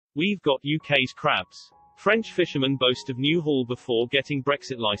We've got UK's crabs. French fishermen boast of new haul before getting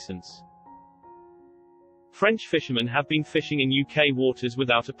Brexit license. French fishermen have been fishing in UK waters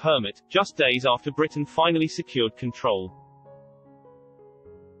without a permit, just days after Britain finally secured control.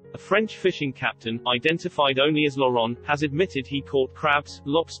 A French fishing captain, identified only as Laurent, has admitted he caught crabs,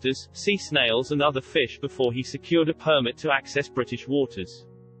 lobsters, sea snails and other fish before he secured a permit to access British waters.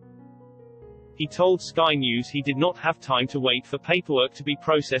 He told Sky News he did not have time to wait for paperwork to be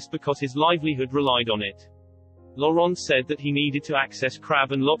processed because his livelihood relied on it. Laurent said that he needed to access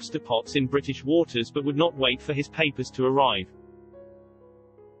crab and lobster pots in British waters but would not wait for his papers to arrive.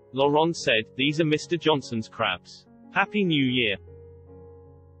 Laurent said, "These are Mr. Johnson's crabs. Happy New Year."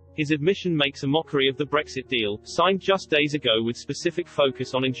 His admission makes a mockery of the Brexit deal, signed just days ago with specific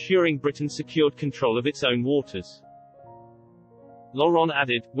focus on ensuring Britain secured control of its own waters. Laurent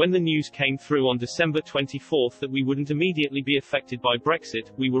added, "When the news came through on December 24 that we wouldn't immediately be affected by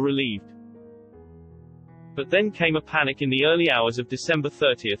Brexit, we were relieved. But then came a panic in the early hours of December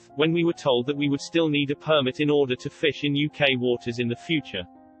 30, when we were told that we would still need a permit in order to fish in UK waters in the future.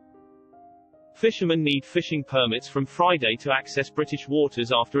 Fishermen need fishing permits from Friday to access British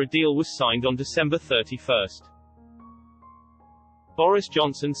waters after a deal was signed on December 31. Boris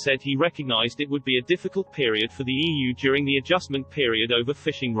Johnson said he recognised it would be a difficult period for the EU during the adjustment period over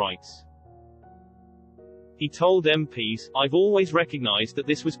fishing rights. He told MPs, "I've always recognised that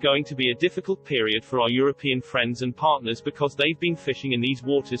this was going to be a difficult period for our European friends and partners because they've been fishing in these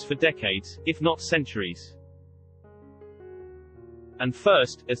waters for decades, if not centuries. And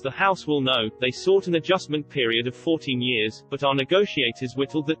first, as the House will know, they sought an adjustment period of 14 years, but our negotiators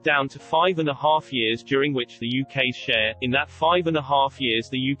whittled that down to 5.5 years during which the UK's share, in that 5.5 years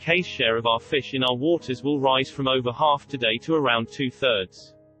the UK's share of our fish in our waters will rise from over half today to around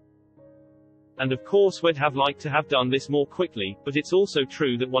 2/3. And of course we'd have liked to have done this more quickly, but it's also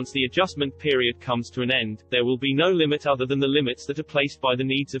true that once the adjustment period comes to an end, there will be no limit other than the limits that are placed by the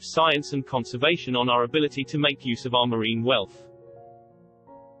needs of science and conservation on our ability to make use of our marine wealth."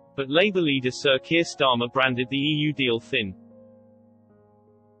 But Labour leader Sir Keir Starmer branded the EU deal thin.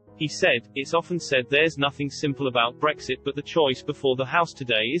 He said, "It's often said there's nothing simple about Brexit, but the choice before the House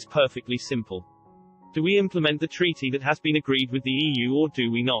today is perfectly simple. Do we implement the treaty that has been agreed with the EU or do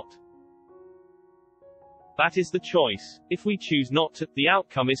we not? That is the choice. If we choose not to, the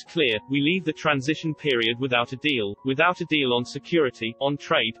outcome is clear, we leave the transition period without a deal on security, on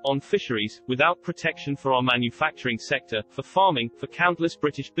trade, on fisheries, without protection for our manufacturing sector, for farming, for countless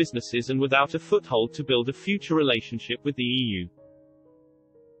British businesses and without a foothold to build a future relationship with the EU.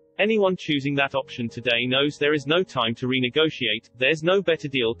 Anyone choosing that option today knows there is no time to renegotiate, there's no better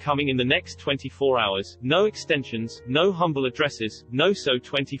deal coming in the next 24 hours, no extensions, no humble addresses, no so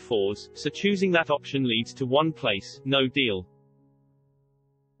 24s, so choosing that option leads to one place, no deal."